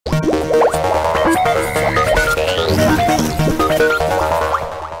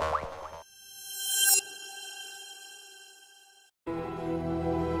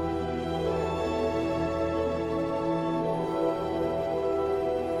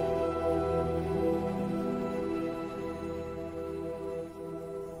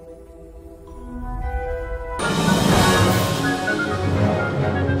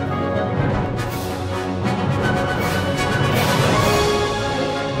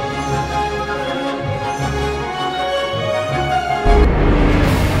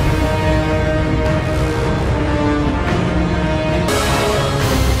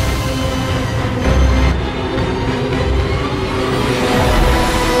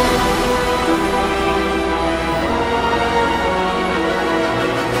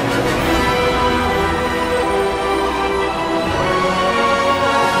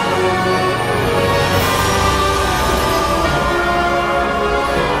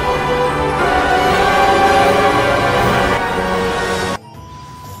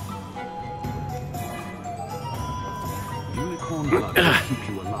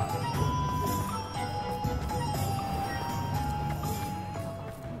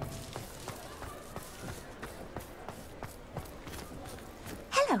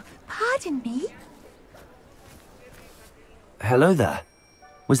question me? Hello there.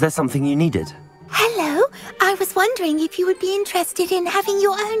 Was there something you needed? Hello, I was wondering if you would be interested in having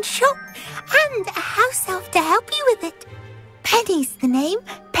your own shop and a house elf to help you with it. Penny's the name.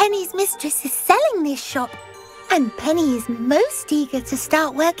 Penny's mistress is selling this shop, and Penny is most eager to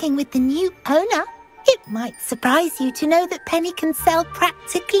start working with the new owner. It might surprise you to know that Penny can sell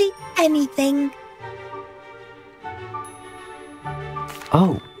practically anything.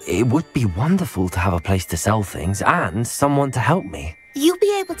 Oh, it would be wonderful to have a place to sell things and someone to help me. You'll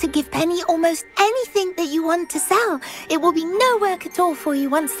be able to give Penny almost anything that you want to sell. It will be no work at all for you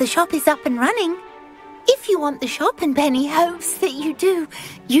once the shop is up and running. If you want the shop, and Penny hopes that you do,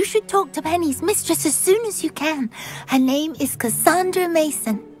 you should talk to Penny's mistress as soon as you can. Her name is Cassandra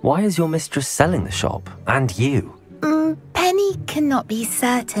Mason. Why is your mistress selling the shop? And you? Penny cannot be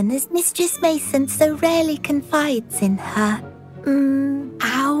certain, as Mistress Mason so rarely confides in her.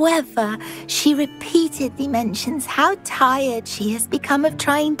 However, she repeatedly mentions how tired she has become of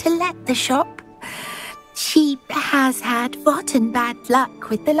trying to let the shop. She has had rotten bad luck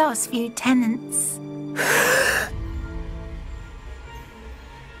with the last few tenants.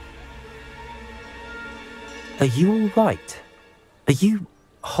 Are you all right? Are you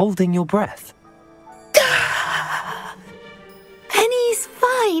holding your breath? Penny's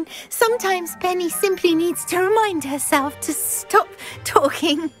fine. Sometimes Penny simply needs to remind herself to stop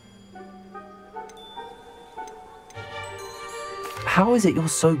talking. How is it you're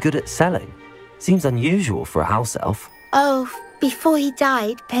so good at selling? Seems unusual for a house elf. Oh, before he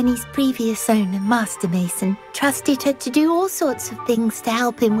died, Penny's previous owner, Master Mason, trusted her to do all sorts of things to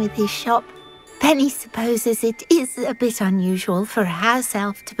help him with his shop. Penny supposes it is a bit unusual for a house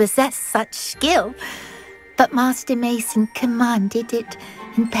elf to possess such skill, but Master Mason commanded it,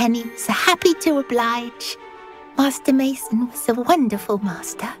 and Penny was happy to oblige. Master Mason was a wonderful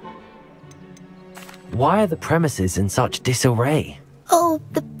master. Why are the premises in such disarray? Oh,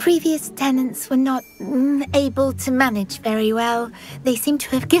 the previous tenants were not able to manage very well. They seem to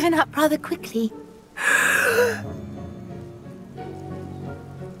have given up rather quickly.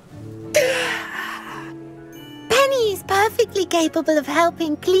 Penny is perfectly capable of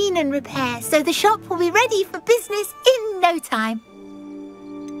helping clean and repair, so the shop will be ready for business in no time.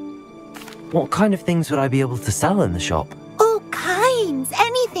 What kind of things would I be able to sell in the shop? All kinds.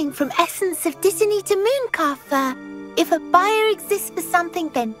 Anything from essence of Disney to mooncalf fur. If a buyer exists for something,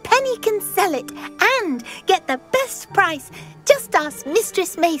 then Penny can sell it and get the best price. Just ask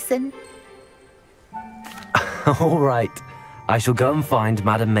Mistress Mason. All right. I shall go and find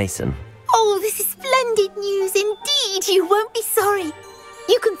Madam Mason. Oh, this is splendid news indeed. You won't be sorry.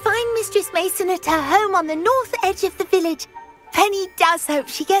 You can find Mistress Mason at her home on the north edge of the village. Penny does hope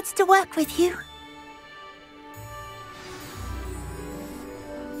she gets to work with you.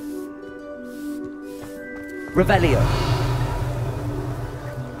 Revelio.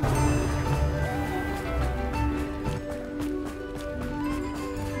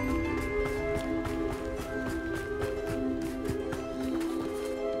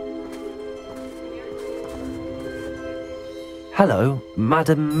 Hello,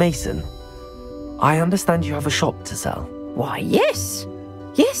 Madam Mason. I understand you have a shop to sell. Why, yes.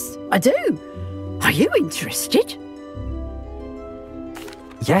 Yes, I do. Are you interested?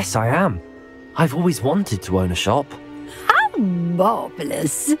 Yes, I am. I've always wanted to own a shop. How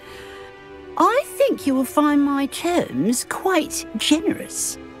marvellous. I think you will find my terms quite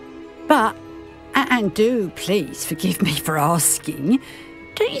generous. But, and do please forgive me for asking,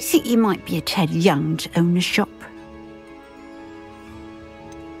 don't you think you might be a tad young to own a shop?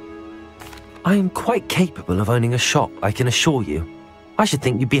 I am quite capable of owning a shop, I can assure you. I should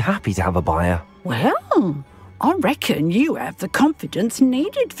think you'd be happy to have a buyer. Well, I reckon you have the confidence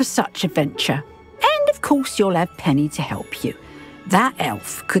needed for such a venture. And of course you'll have Penny to help you. That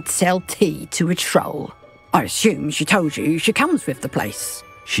elf could sell tea to a troll. I assume she told you she comes with the place.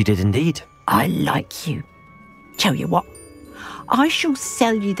 She did indeed. I like you. Tell you what, I shall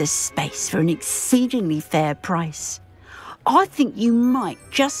sell you the space for an exceedingly fair price. I think you might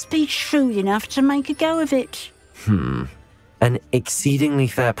just be shrewd enough to make a go of it. An exceedingly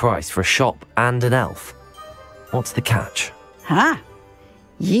fair price for a shop and an elf. What's the catch?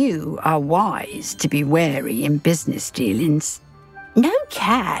 You are wise to be wary in business dealings. No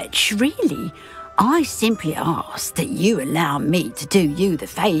catch, really. I simply ask that you allow me to do you the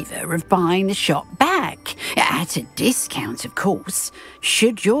favour of buying the shop back, at a discount, of course,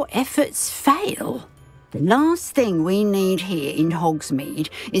 should your efforts fail. The last thing we need here in Hogsmeade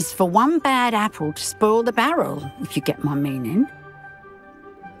is for one bad apple to spoil the barrel, if you get my meaning.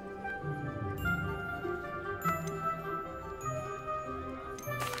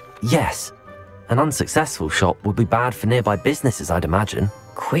 Yes. An unsuccessful shop would be bad for nearby businesses, I'd imagine.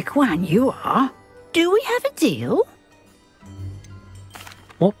 Quick one you are. Do we have a deal?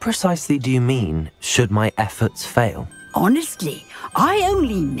 What precisely do you mean, should my efforts fail? Honestly, I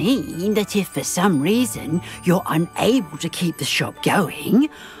only mean that if for some reason you're unable to keep the shop going,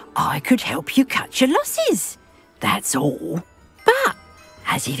 I could help you cut your losses. That's all. But,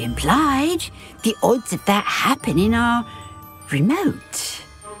 as you've implied, the odds of that happening are remote.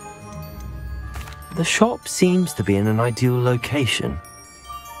 The shop seems to be in an ideal location.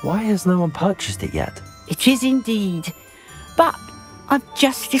 Why has no one purchased it yet? It is indeed. But I've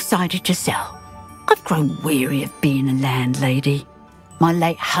just decided to sell. I've grown weary of being a landlady. My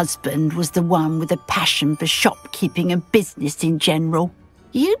late husband was the one with a passion for shopkeeping and business in general.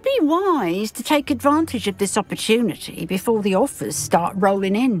 You'd be wise to take advantage of this opportunity before the offers start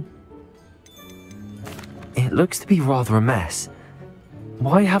rolling in. It looks to be rather a mess.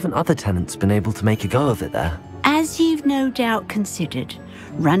 Why haven't other tenants been able to make a go of it there? As you've no doubt considered,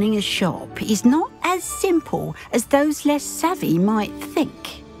 running a shop is not as simple as those less savvy might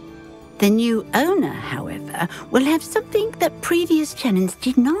think. The new owner, however, will have something that previous tenants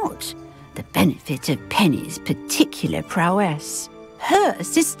did not, the benefit of Penny's particular prowess. Her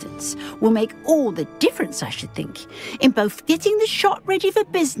assistance will make all the difference, I should think, in both getting the shop ready for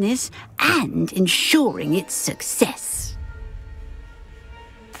business and ensuring its success.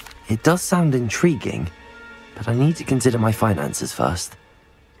 It does sound intriguing, but I need to consider my finances first.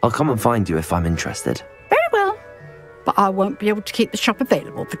 I'll come and find you if I'm interested. Very well, but I won't be able to keep the shop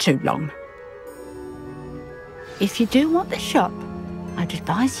available for too long. If you do want the shop, I'd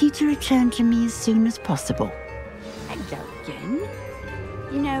advise you to return to me as soon as possible. Hello again.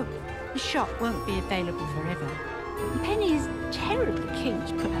 You know, the shop won't be available forever. Penny is terribly keen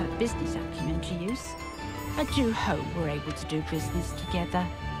to put her business acumen to use. I do hope we're able to do business together.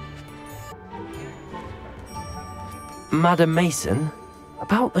 Madam Mason,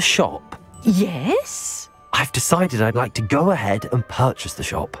 about the shop? Yes? I've decided I'd like to go ahead and purchase the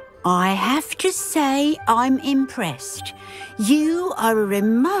shop. I have to say I'm impressed. You are a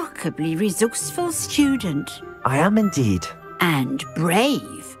remarkably resourceful student. I am indeed. And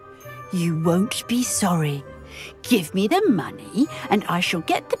brave. You won't be sorry. Give me the money and I shall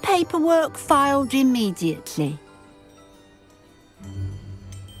get the paperwork filed immediately.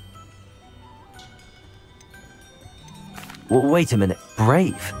 Wait a minute,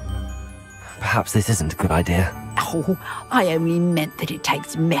 brave? Perhaps this isn't a good idea. Oh, I only meant that it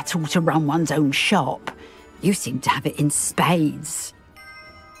takes metal to run one's own shop. You seem to have it in spades.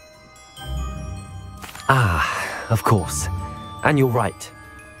 Ah, of course. And you're right.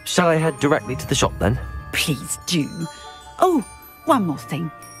 Shall I head directly to the shop then? Please do. Oh, one more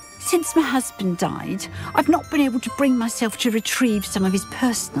thing. Since my husband died, I've not been able to bring myself to retrieve some of his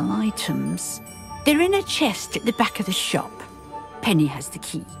personal items. They're in a chest at the back of the shop. Penny has the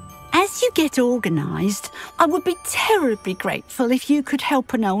key. As you get organised, I would be terribly grateful if you could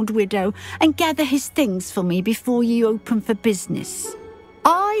help an old widow and gather his things for me before you open for business.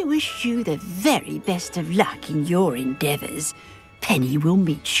 I wish you the very best of luck in your endeavours. Penny will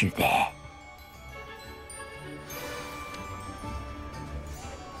meet you there.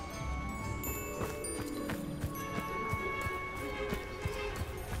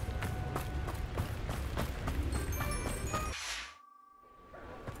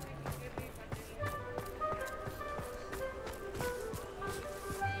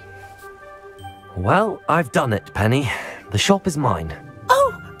 Well, I've done it, Penny. The shop is mine.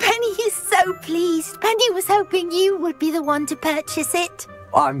 Oh, Penny is so pleased. Penny was hoping you would be the one to purchase it.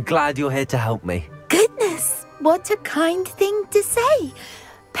 I'm glad you're here to help me. Goodness, what a kind thing to say.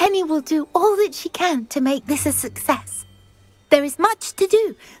 Penny will do all that she can to make this a success. There is much to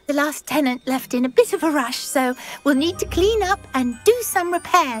do. The last tenant left in a bit of a rush, so we'll need to clean up and do some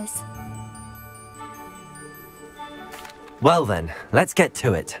repairs. Well then, let's get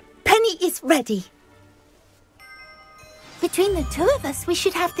to it. Penny is ready. Between the two of us, we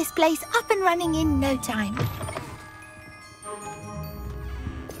should have this place up and running in no time.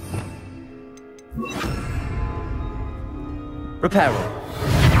 Repair all.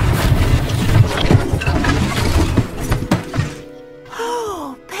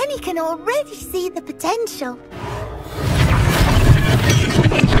 Oh, Penny can already see the potential.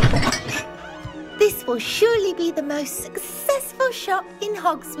 This will surely be the most successful shop in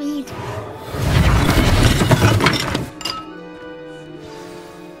Hogsweed.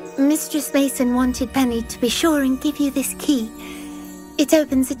 Mistress Mason wanted Penny to be sure and give you this key. It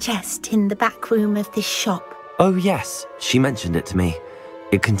opens a chest in the back room of this shop. Oh yes, she mentioned it to me.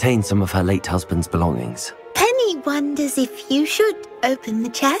 It contains some of her late husband's belongings. Penny Penny wonders if you should open the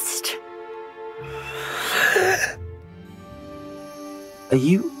chest. Are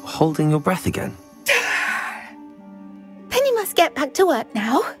you holding your breath again? Penny must get back to work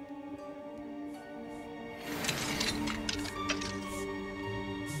now.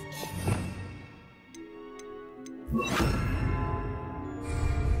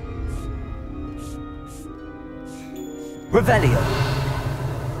 Revelio.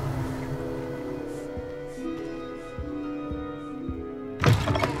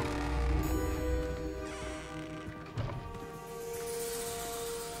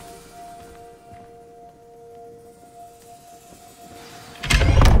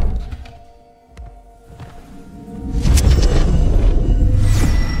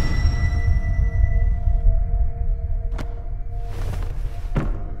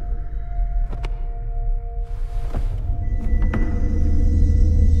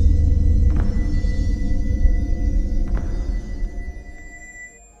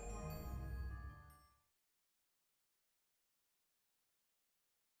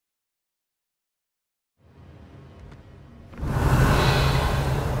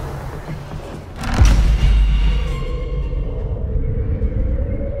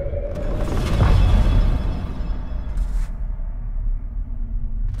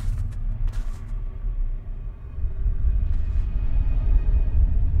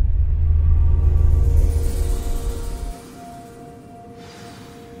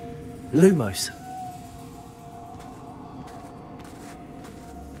 Lumos.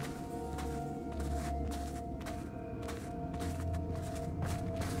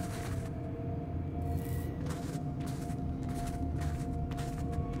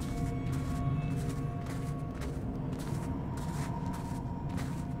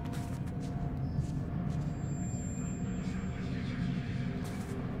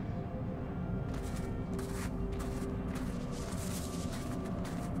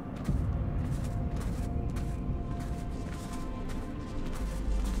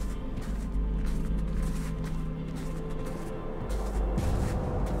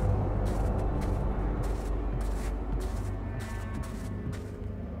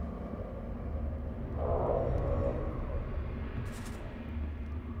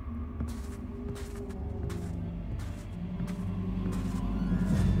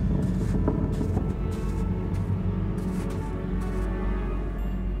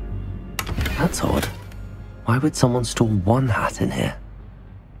 That's odd. Why would someone store one hat in here?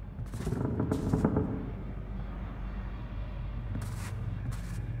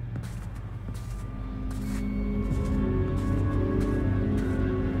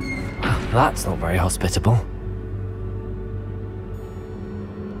 That's not very hospitable.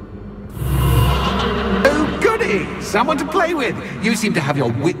 Oh, goody! Someone to play with! You seem to have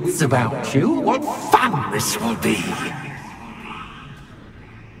your wits about you. What fun this will be!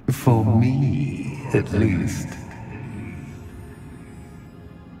 For me, at least.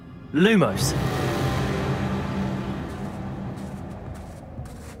 Lumos.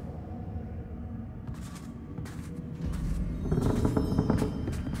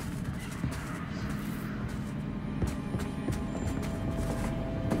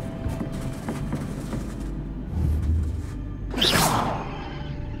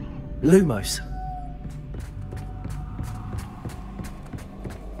 Lumos.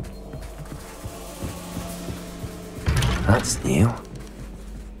 That's new.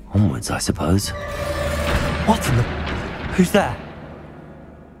 Onwards, I suppose. What in the... Who's there?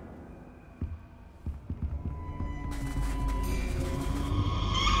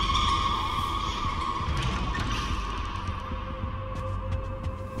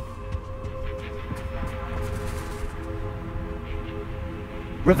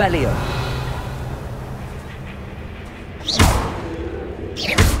 Revelio.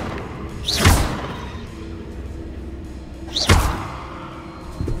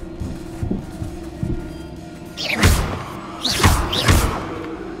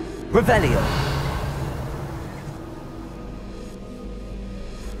 Revelio.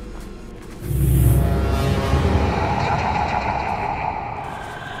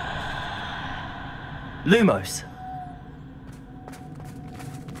 Lumos.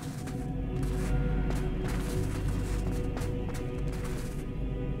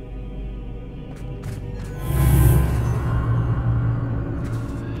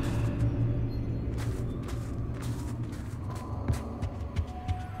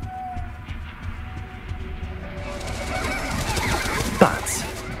 That's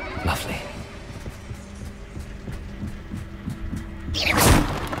lovely.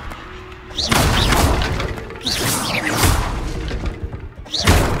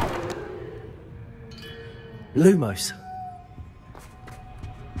 Lumos.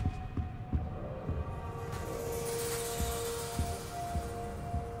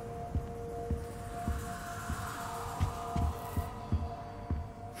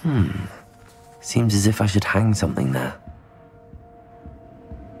 Seems as if I should hang something there.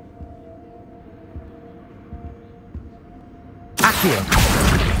 Accio!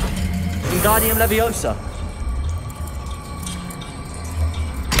 Wingardium Leviosa!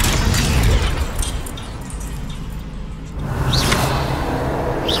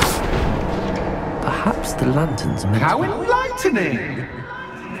 Perhaps the lantern's meant How to... enlightening!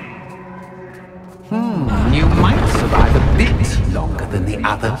 You might survive a bit longer than the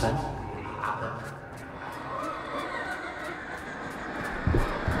others.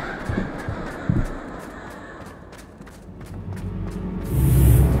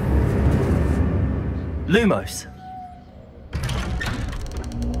 Lumos.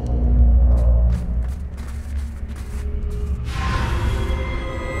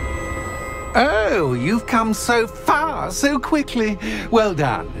 Oh, you've come so far so quickly. Well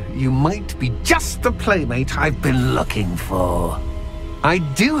done. You might be just the playmate I've been looking for. I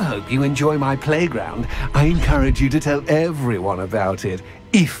do hope you enjoy my playground. I encourage you to tell everyone about it.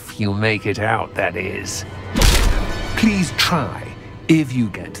 If you make it out, that is. Please try. If you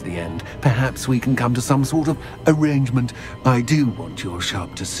get to the end, perhaps we can come to some sort of arrangement. I do want your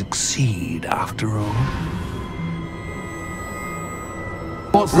shop to succeed, after all.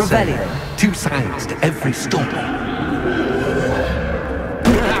 What's the saying? 2 sides to every story.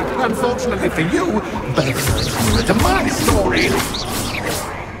 Unfortunately for you, both sides are to my story.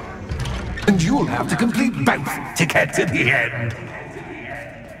 And you'll have to complete both to get to the end.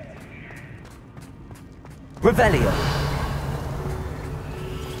 Revelio.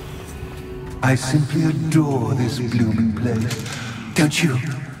 I simply adore this blooming place, don't you?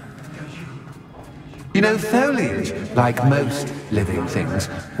 You know, foliage, like most living things,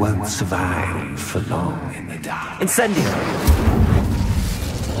 won't survive for long in the dark. Incendio.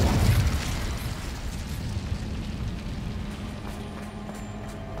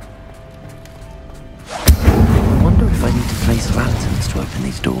 I wonder if I need to place lanterns to open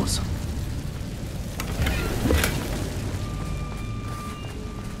these doors.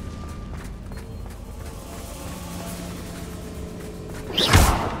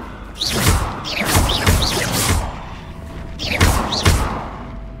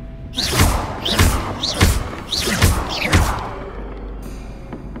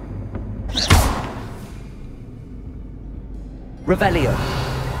 Revelio.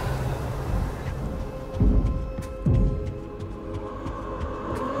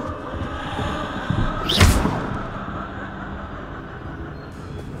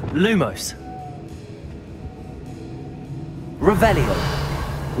 Lumos. Revelio.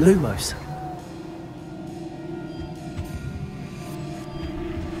 Lumos.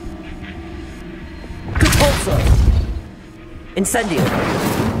 Compulso. Incendio.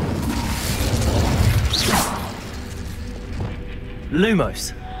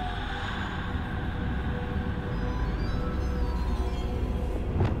 Lumos.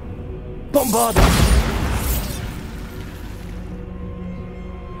 Bombardo.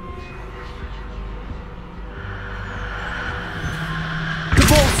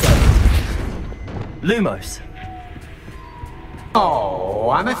 Cabalso. Lumos. Oh,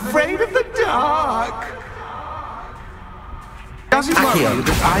 I'm afraid of the dark. Doesn't worry you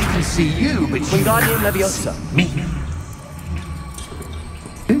that I can see you, but you Wingardium can't Leviosa. see me.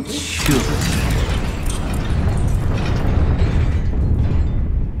 It should.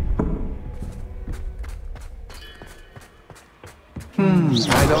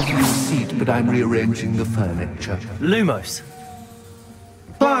 I'd offer you a seat, but I'm rearranging the furniture. Lumos.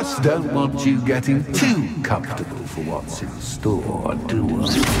 Plus, don't want you getting too comfortable for what's in store, do I?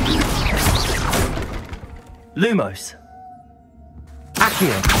 Lumos.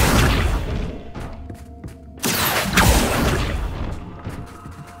 Accio.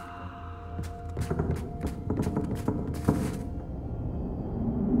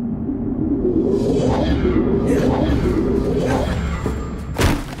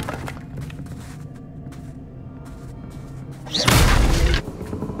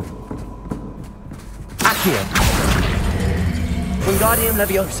 Accio. Wingardium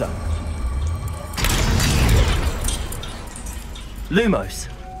Leviosa. Lumos.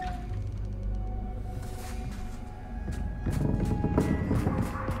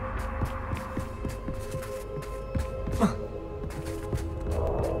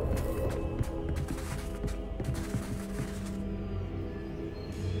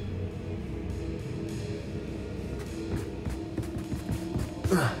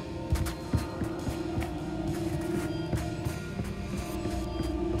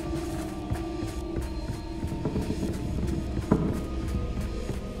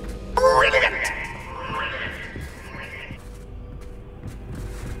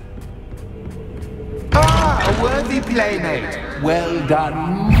 worthy playmate. Well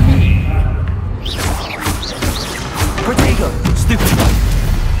done, me. Protego! Stupefy!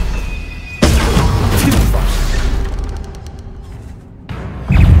 Stupefy!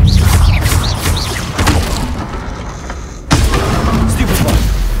 Stupefy!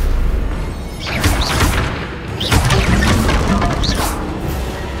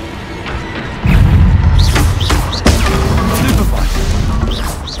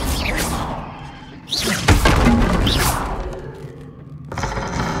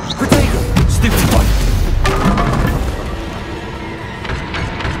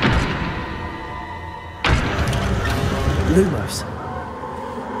 Lumos.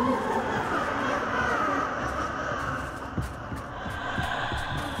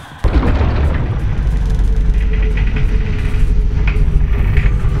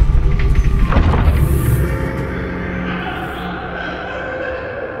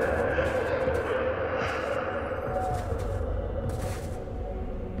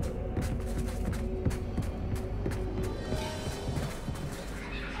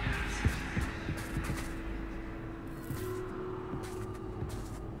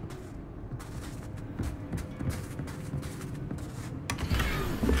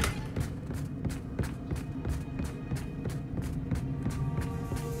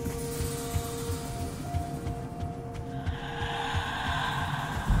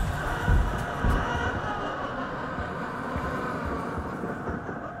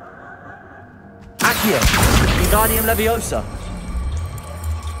 Accio! Wingardium Leviosa!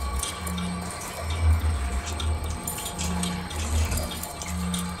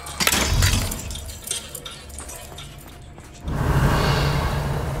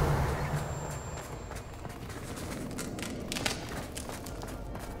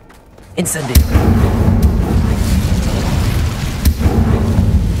 Incendio!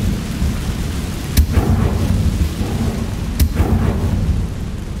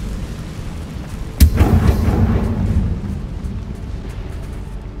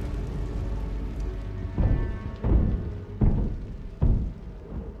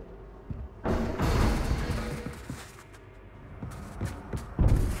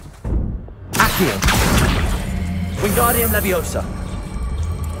 Wingardium Leviosa.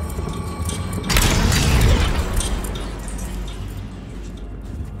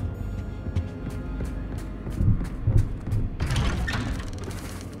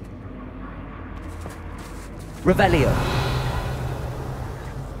 Revelio.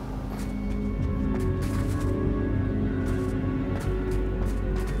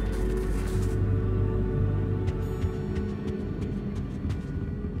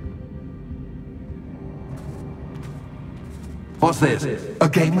 What's this? A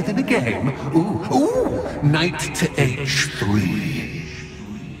game within a game? Ooh, knight to h3.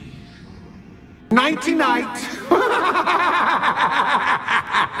 Nighty-night!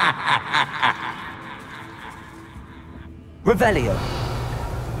 Revelio.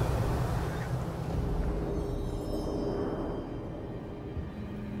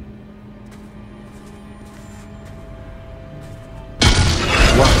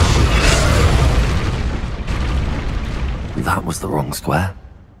 That was the wrong square.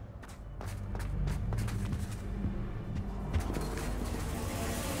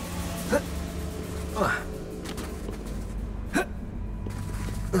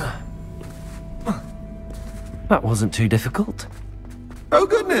 That wasn't too difficult. Oh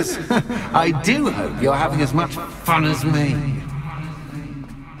goodness! I do hope you're having as much fun as me.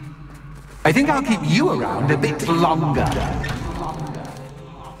 I think I'll keep you around a bit longer.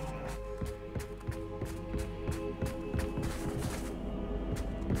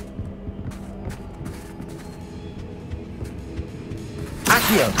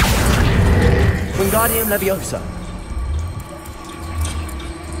 Accio! Wingardium Leviosa.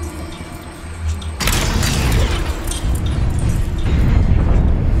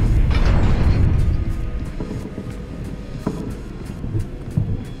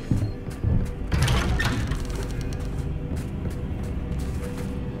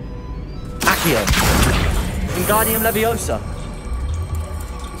 Accio! Wingardium Leviosa.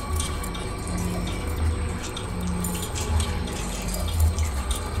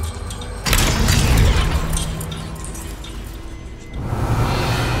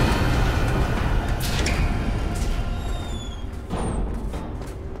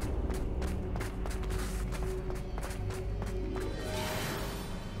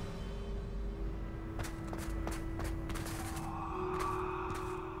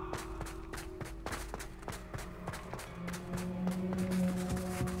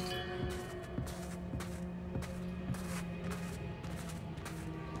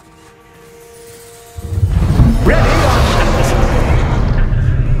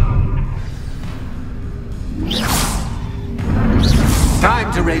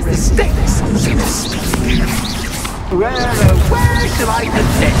 sticks, so to speak. Where shall I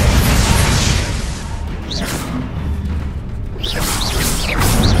begin?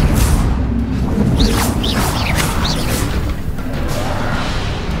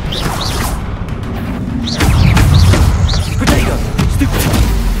 Potato! Stupefy!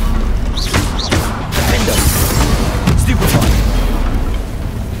 Defender! Stupefy!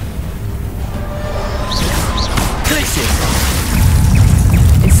 Glacius!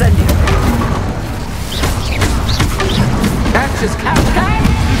 Incendio! Catches cat,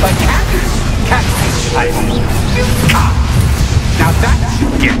 but catch I mean, you can't. Now that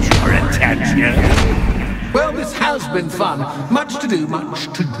should get your attention. Well, this has been fun. Much to do,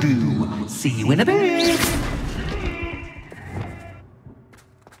 much to do. See you in a bit.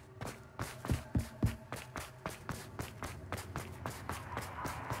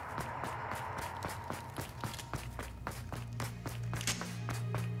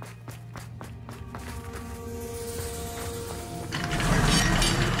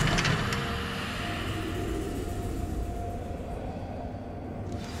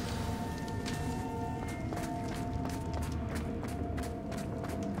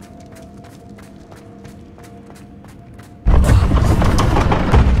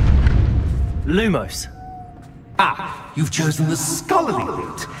 Lumos. Ah, you've chosen the scholarly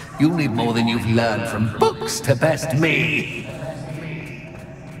route. You'll need more than you've learned from books to best me.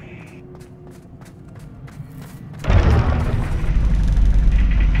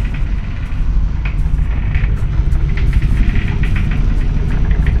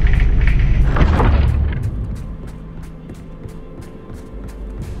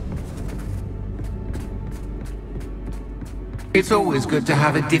 It's always good to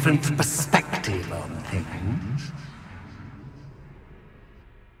have a different perspective on things.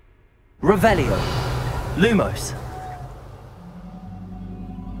 Revelio. Lumos.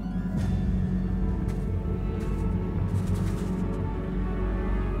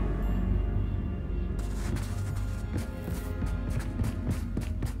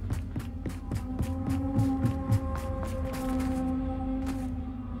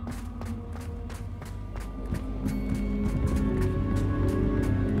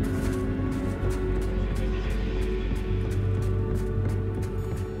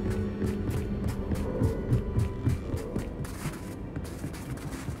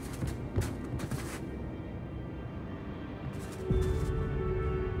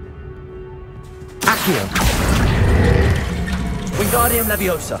 Accio. Wingardium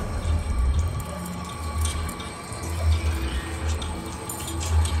Leviosa.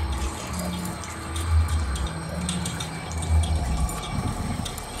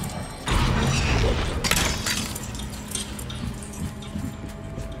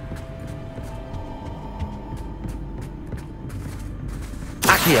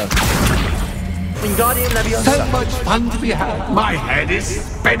 Accio. Wingardium Leviosa. So much fun to be had. My head is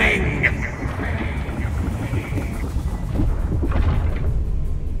spinning.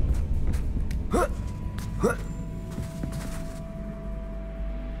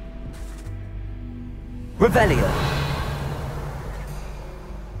 Revelio.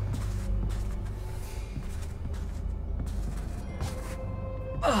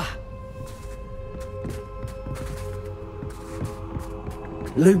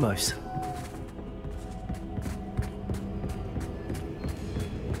 Lumos.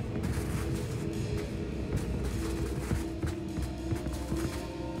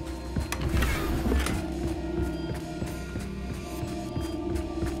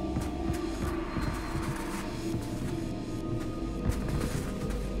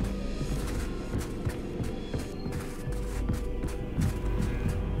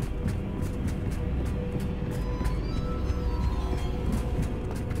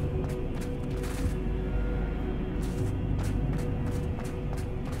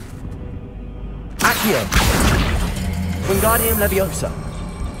 Accio. Wingardium Leviosa.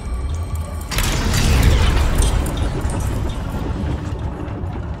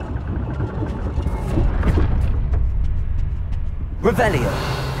 Revelio.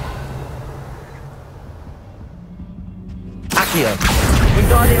 Accio.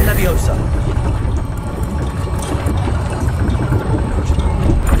 Wingardium Leviosa.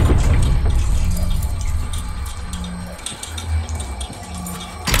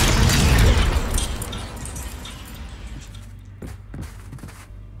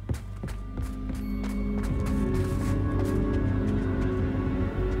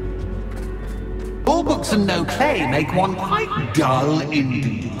 All books and no clay make one quite dull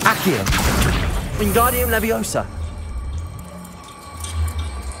indeed. Accio. Wingardium Leviosa.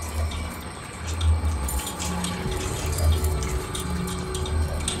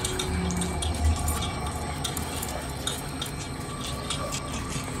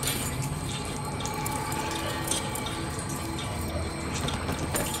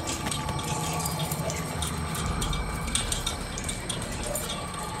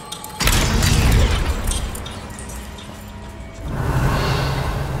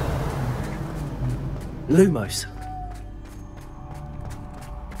 Lumos.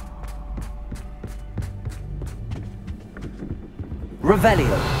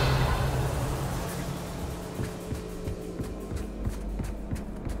 Revelio.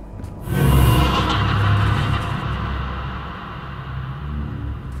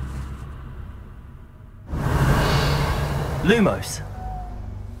 Lumos.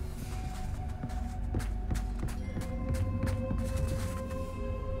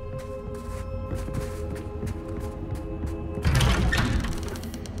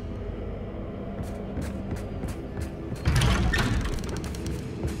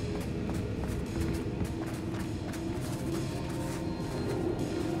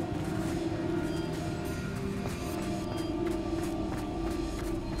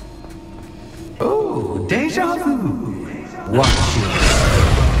 Oh, déjà vu. Watch you.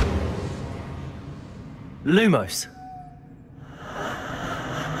 Lumos.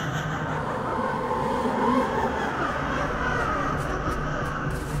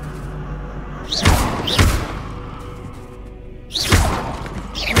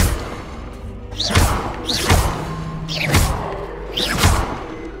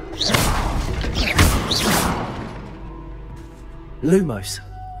 Lumos.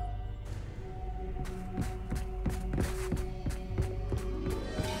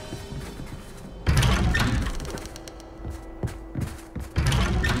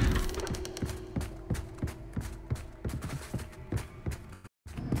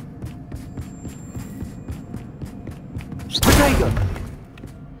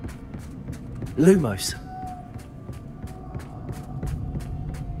 Lumos.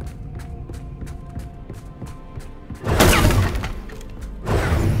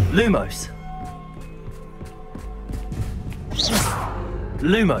 Lumos.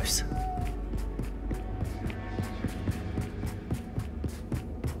 Lumos.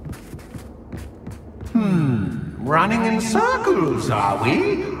 Running in circles, are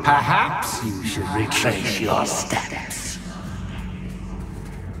we? Perhaps you should retrace your steps.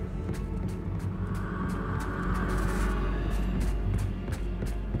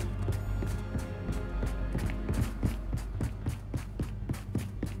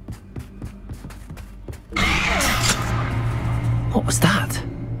 What was that?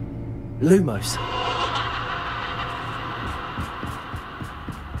 Lumos.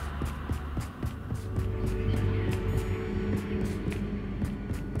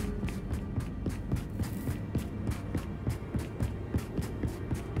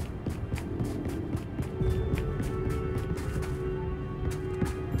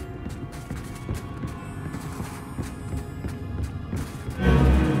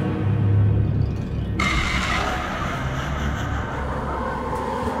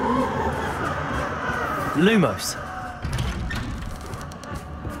 Lumos.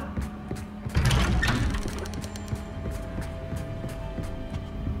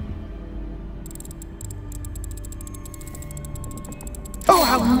 Oh,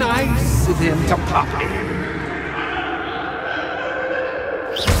 how nice of him to pop in.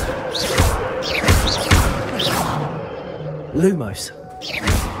 Lumos.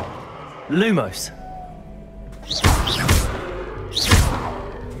 Lumos.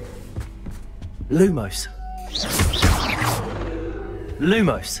 Lumos.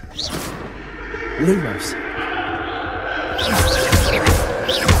 Lumos. Lumos.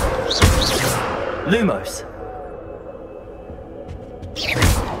 Lumos.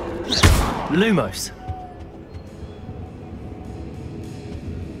 Lumos.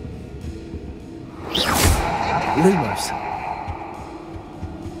 Lumos.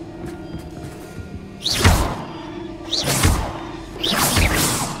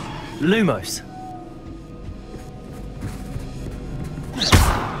 Lumos.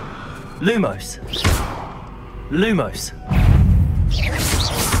 Lumos. Lumos.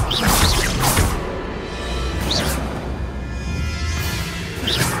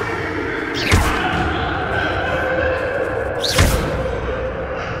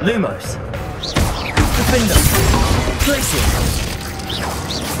 Lumos. Defender. Placing.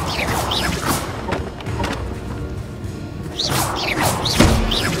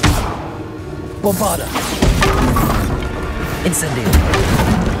 Bombarda. Incendio.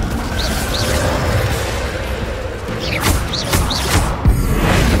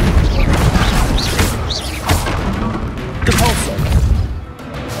 Depulso.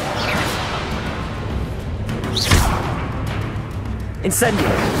 Incendio.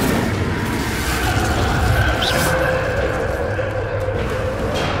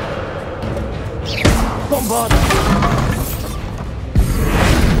 Bombarda.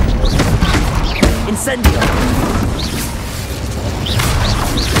 Incendio.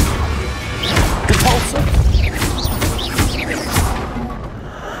 Depulso.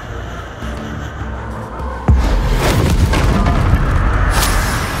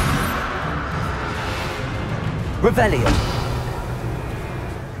 Revelio.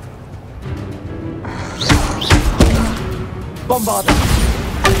 Bombarda.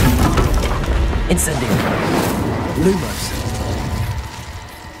 Incendio. Lumos.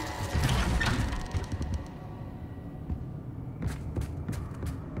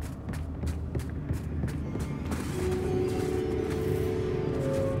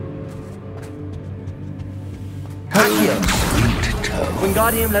 Accio.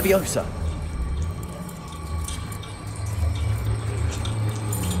 Wingardium Leviosa.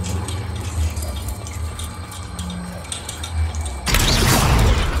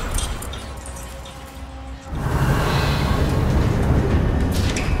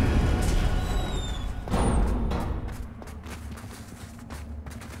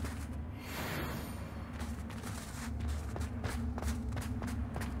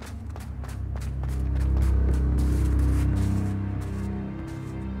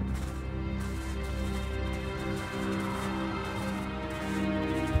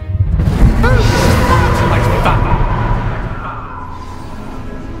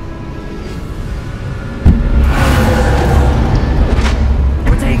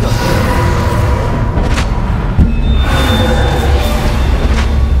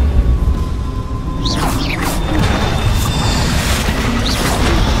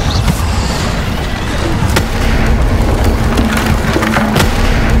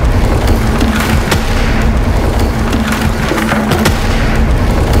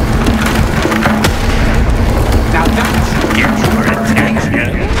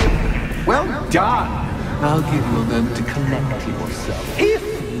 I'll give you a moment to collect yourself, if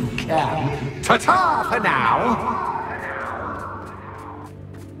you can. Ta-ta for now!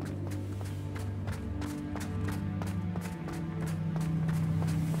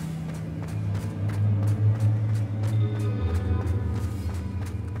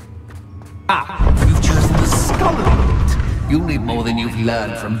 You've chosen the scholarly route. You'll need more than you've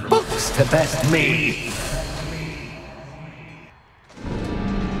learned from books to best me.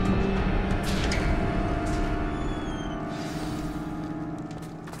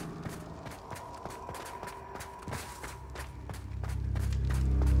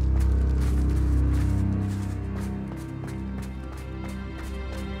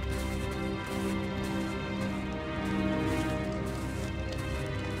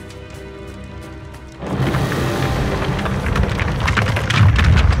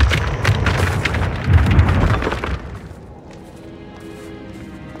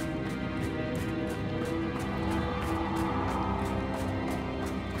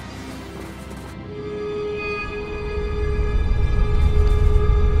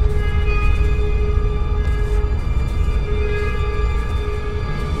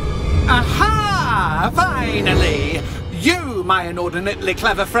 Aha! Finally! You, my inordinately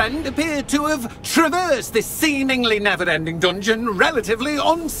clever friend, appear to have traversed this seemingly never-ending dungeon relatively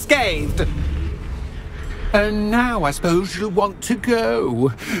unscathed. And now I suppose you'll want to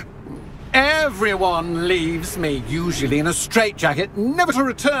go. Everyone leaves me, usually in a straitjacket, never to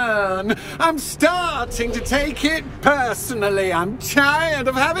return. I'm starting to take it personally. I'm tired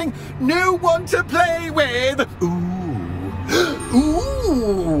of having no one to play with.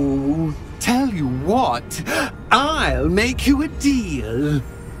 Ooh, tell you what, I'll make you a deal.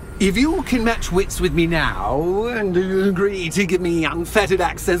 If you can match wits with me now, and agree to give me unfettered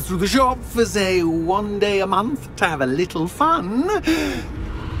access through the shop for, say, 1 day a month to have a little fun,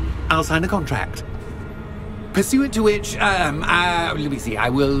 I'll sign a contract. Pursuant to which, let me see, I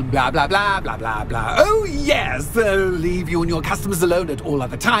will blah, blah, blah, blah, blah, blah. Oh, yes, leave you and your customers alone at all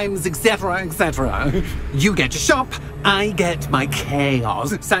other times, etc., etc. You get your shop, I get my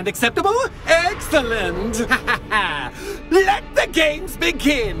chaos. Sound acceptable? Excellent! Let the games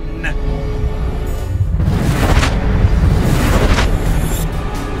begin!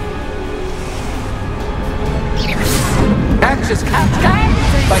 Anxious cat,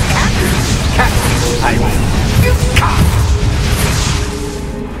 but cat, I mean, you can't!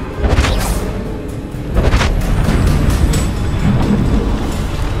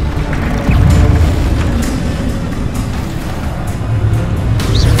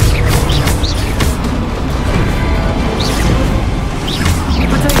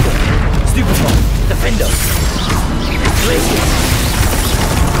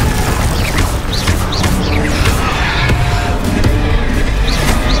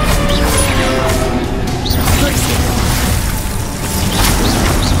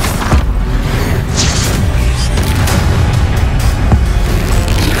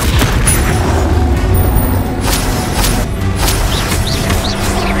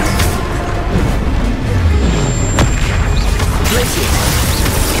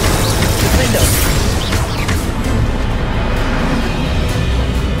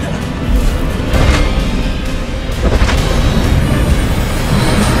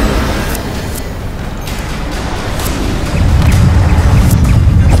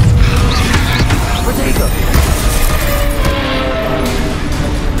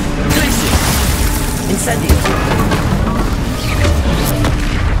 Incendio!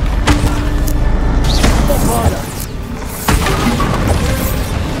 Bombarda!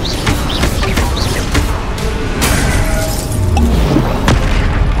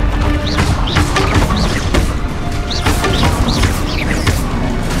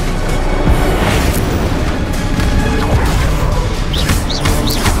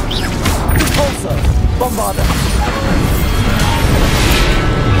 Bombarda!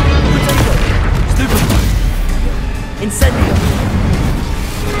 Potato! Stupefy! Incendio!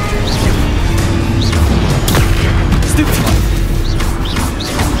 Stupefy!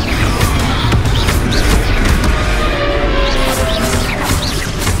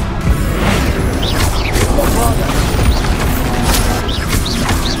 Bombarda!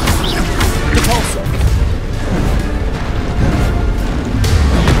 Repulsor!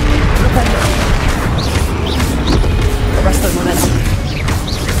 Repender! Arresto momentum.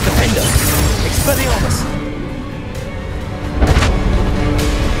 Defender. Expelliarmus.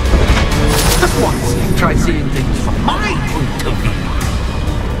 Just once, try seeing things from my point of view.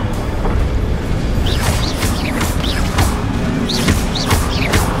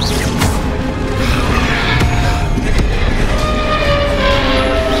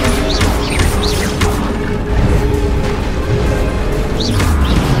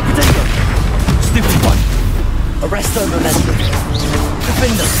 Potato. Stupid one. Arresto momentum.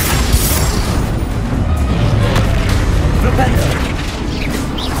 Defender. Repender.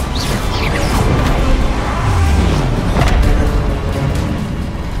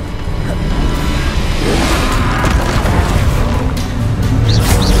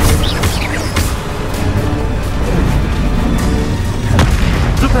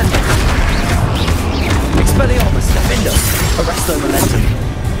 Repender. Expelliarmus. Defender. Arresto momentum.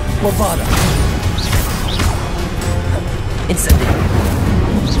 Bombarda. Incendio.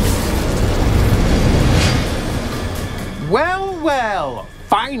 Well, well,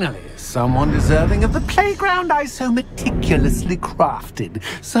 finally, someone deserving of the playground I so meticulously crafted.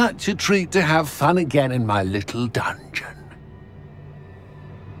 Such a treat to have fun again in my little dungeon.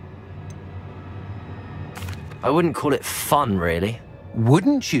 I wouldn't call it fun, really.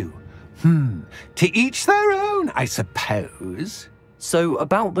 Wouldn't you? To each their own, I suppose. So,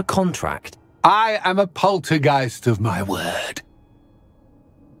 about the contract. I am a poltergeist of my word.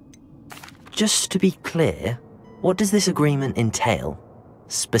 Just to be clear, what does this agreement entail,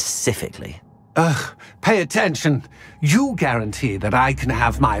 specifically? Pay attention. You guarantee that I can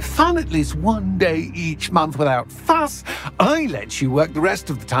have my fun at least one day each month without fuss. I let you work the rest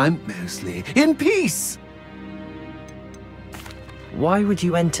of the time, mostly in peace. Why would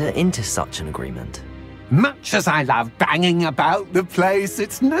you enter into such an agreement? Much as I love banging about the place,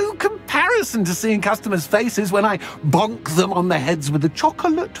 it's no comparison to seeing customers' faces when I bonk them on the heads with a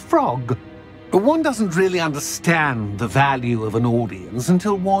chocolate frog. One doesn't really understand the value of an audience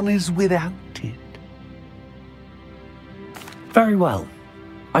until one is without it. Very well.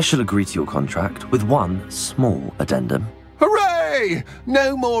 I shall agree to your contract with one small addendum. Hooray!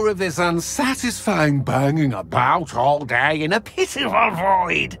 No more of this unsatisfying banging about all day in a pitiful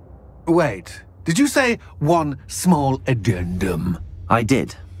void. Wait, did you say one small addendum? I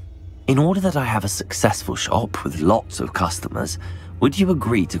did. In order that I have a successful shop with lots of customers, would you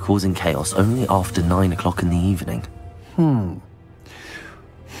agree to causing chaos only after 9 o'clock in the evening?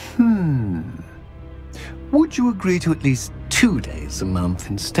 Would you agree to at least 2 days a month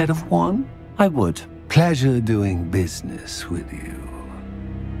instead of one? I would. Pleasure doing business with you.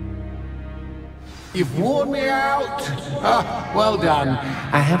 You've worn me out. Well done.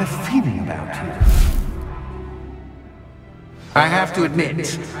 I had a feeling about you. I have to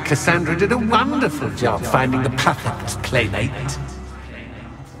admit, Cassandra did a wonderful job finding the perfect playmate.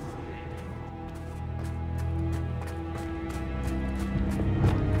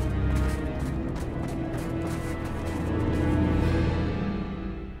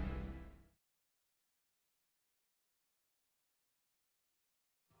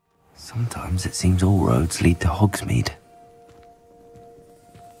 Sometimes it seems all roads lead to Hogsmeade.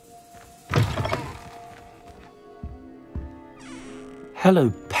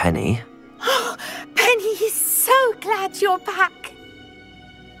 Hello, Penny. Penny is so glad you're back.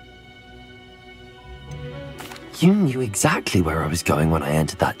 You knew exactly where I was going when I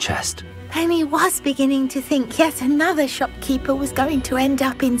entered that chest. Penny was beginning to think yet another shopkeeper was going to end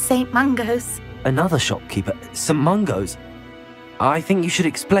up in St. Mungo's. Another shopkeeper? St. Mungo's? I think you should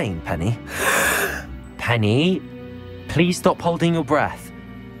explain, Penny. Penny, please stop holding your breath.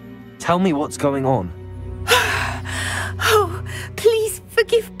 Tell me what's going on. Oh, please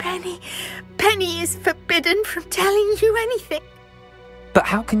forgive Penny. Penny is forbidden from telling you anything. But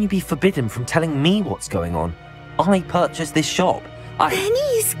How can you be forbidden from telling me what's going on? I purchased this shop. Penny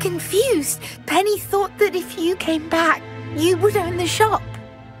is confused. Penny thought that if you came back, you would own the shop.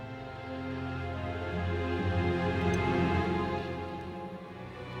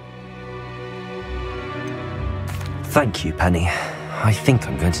 Thank you, Penny. I think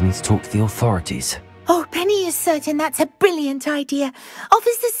I'm going to need to talk to the authorities. Oh, Penny is certain that's a brilliant idea.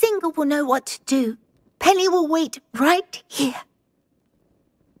 Officer Singer will know what to do. Penny will wait right here.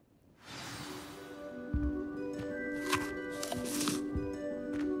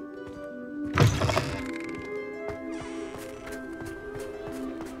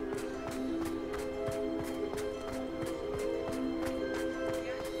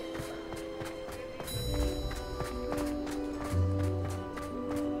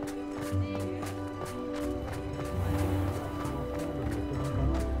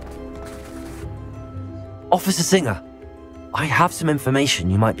 Officer Singer, I have some information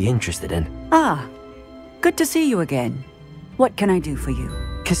you might be interested in. Ah, good to see you again. What can I do for you?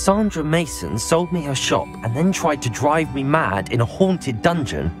 Cassandra Mason sold me her shop and then tried to drive me mad in a haunted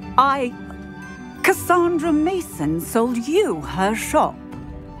dungeon. Cassandra Mason sold you her shop?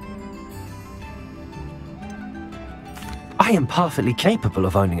 I am perfectly capable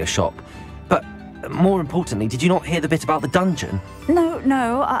of owning a shop, but more importantly, did you not hear the bit about the dungeon?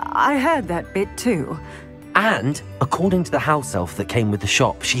 No, I heard that bit too. And, according to the house elf that came with the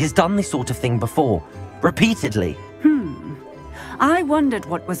shop, she has done this sort of thing before. Repeatedly. I wondered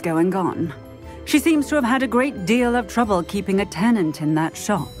what was going on. She seems to have had a great deal of trouble keeping a tenant in that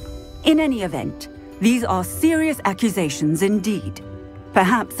shop. In any event, these are serious accusations indeed.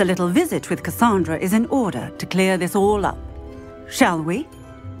 Perhaps a little visit with Cassandra is in order to clear this all up. Shall we?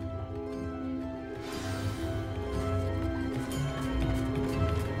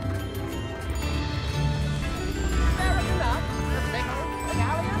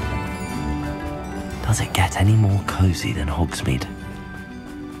 Does it get any more cozy than Hogsmeade?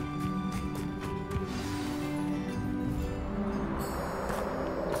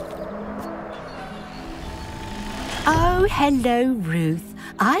 Oh, hello, Ruth.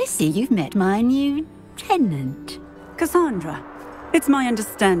 I see you've met my new tenant. Cassandra, it's my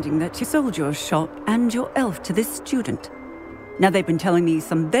understanding that you sold your shop and your elf to this student. Now, they've been telling me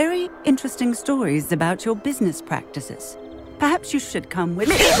some very interesting stories about your business practices. Perhaps you should come with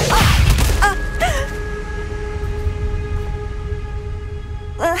me.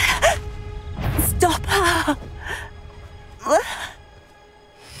 Stop her!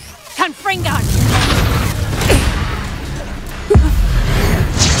 Confringo!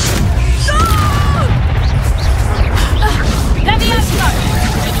 Levioso!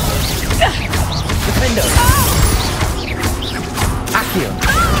 Defendo! Accio!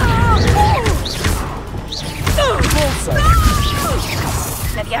 Corso!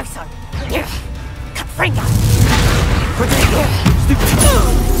 Levioso! Confringo! Protego!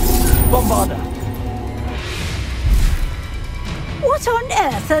 Bombarda! What on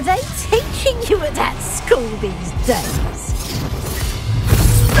earth are they teaching you at that school these days?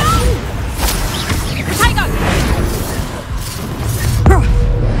 Protego!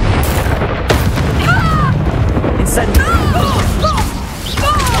 Incendio!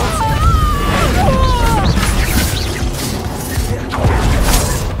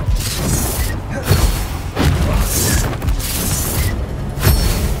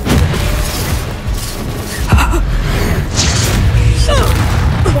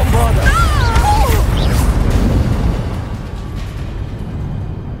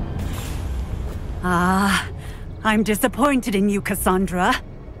 I'm disappointed in you, Cassandra.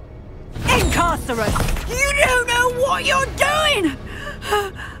 Incarcerate! You don't know what you're doing!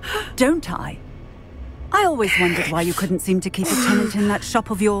 Don't I? I always wondered why you couldn't seem to keep a tenant in that shop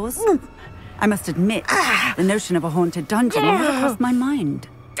of yours. I must admit, the notion of a haunted dungeon never crossed my mind.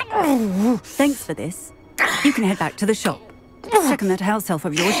 Thanks for this. You can head back to the shop. Check on that house elf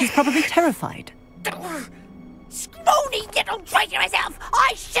of yours, she's probably terrified. Scrawny little traitorous elf!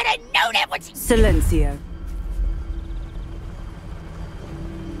 I should have known it was... Silencio.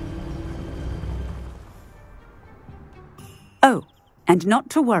 Oh, and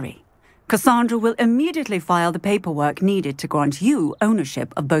not to worry. Cassandra will immediately file the paperwork needed to grant you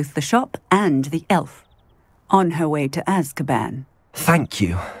ownership of both the shop and the elf. On her way to Azkaban. Thank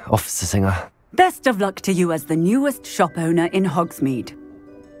you, Officer Singer. Best of luck to you as the newest shop owner in Hogsmeade.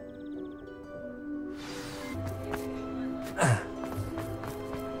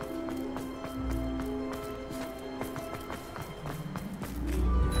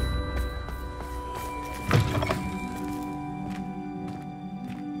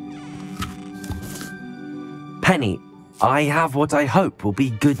 Penny, I have what I hope will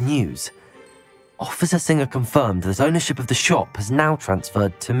be good news. Officer Singer confirmed that ownership of the shop has now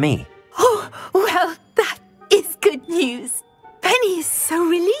transferred to me. Oh, well, that is good news. Penny is so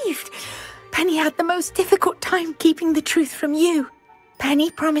relieved. Penny had the most difficult time keeping the truth from you. Penny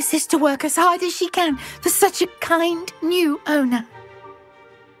promises to work as hard as she can for such a kind new owner.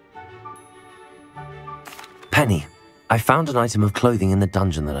 Penny, I found an item of clothing in the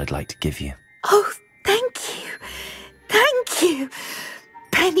dungeon that I'd like to give you. Oh, thank you. Thank you.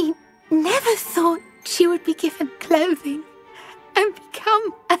 Penny never thought she would be given clothing and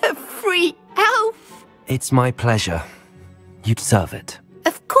become a free elf. It's my pleasure. You deserve it.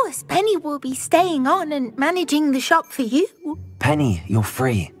 Of course, Penny will be staying on and managing the shop for you. Penny, you're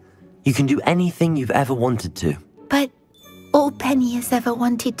free. You can do anything you've ever wanted to. But all Penny has ever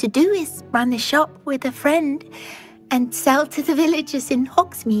wanted to do is run a shop with a friend and sell to the villagers in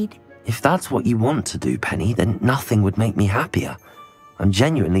Hogsmeade. If that's what you want to do, Penny, then nothing would make me happier. I'm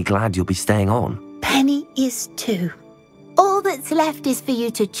genuinely glad you'll be staying on. Penny is too. All that's left is for you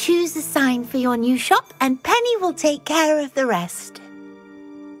to choose a sign for your new shop, and Penny will take care of the rest.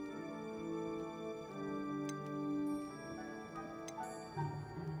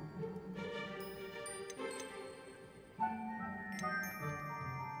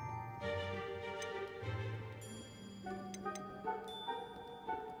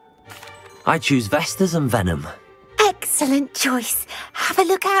 I choose Vestas and Venom. Excellent choice. Have a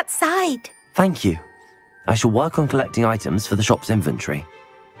look outside. Thank you. I shall work on collecting items for the shop's inventory.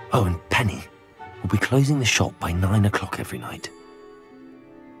 Oh, and Penny, we'll be closing the shop by 9 o'clock every night.